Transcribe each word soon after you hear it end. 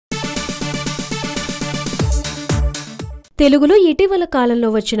తెలుగులో ఇటీవల కాలంలో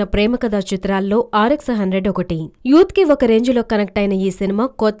వచ్చిన ప్రేమ కథా చిత్రాల్లో RX100 ఒకటి. యూత్ కి ఒక రేంజ్లో కనెక్ట్ అయిన ఈ సినిమా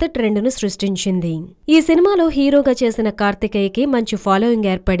కొత్త ట్రెండ్ను సృష్టించింది. ఈ సినిమాలో హీరోగా చేసిన కార్తికేయకి మంచి ఫాలోయింగ్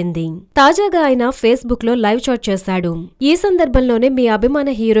ఏర్పడింది. తాజాగా ఆయన ఫేస్బుక్ లో లైవ్ చాట్ చేశాడు. ఈ సందర్భంలోనే మీ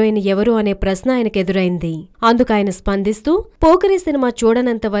అభిమాన హీరోయిన్ ఎవరు అనే ప్రశ్న ఆయనకెదురైంది. అందుకు ఆయన స్పందిస్తూ, పోకిరి సినిమా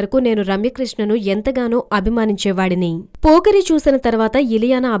చూడనంత వరకు నేను రమ్యకృష్ణను ఎంతగానో అభిమానించేవాడిని. పోకిరి చూసిన తర్వాత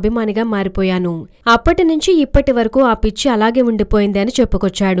ఇలియానా అభిమానిగా మారిపోయాను. అప్పటి నుంచి ఇప్పటి వరకు ఆ పిచ్చి అలాగే ఉండిపోయింది అని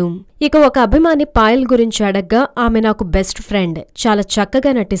చెప్పుకొచ్చాడు. ఇక ఒక అభిమాని పాయల్ గురించి అడగ్గా, ఆమె నాకు బెస్ట్ ఫ్రెండ్, చాలా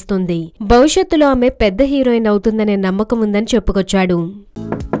చక్కగా నటిస్తుంది, భవిష్యత్తులో ఆమె పెద్ద హీరోయిన్ అవుతుందనే నమ్మకం ఉందని చెప్పుకొచ్చాడు.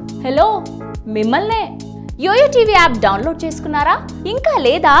 హలో, మిమ్మల్నే యోయో టీవీ యాప్ డౌన్లోడ్ చేసుకున్నారా? ఇంకా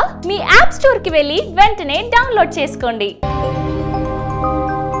లేదా? మీ యాప్ స్టోర్ కి వెళ్ళి వెంటనే డౌన్లోడ్ చేసుకోండి.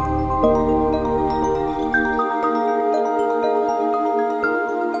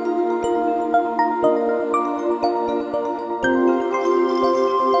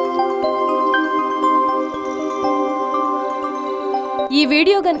 ఈ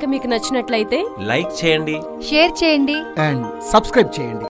వీడియో గనుక మీకు నచ్చినట్లయితే లైక్ చేయండి, షేర్ చేయండి అండ్ సబ్స్క్రైబ్ చేయండి.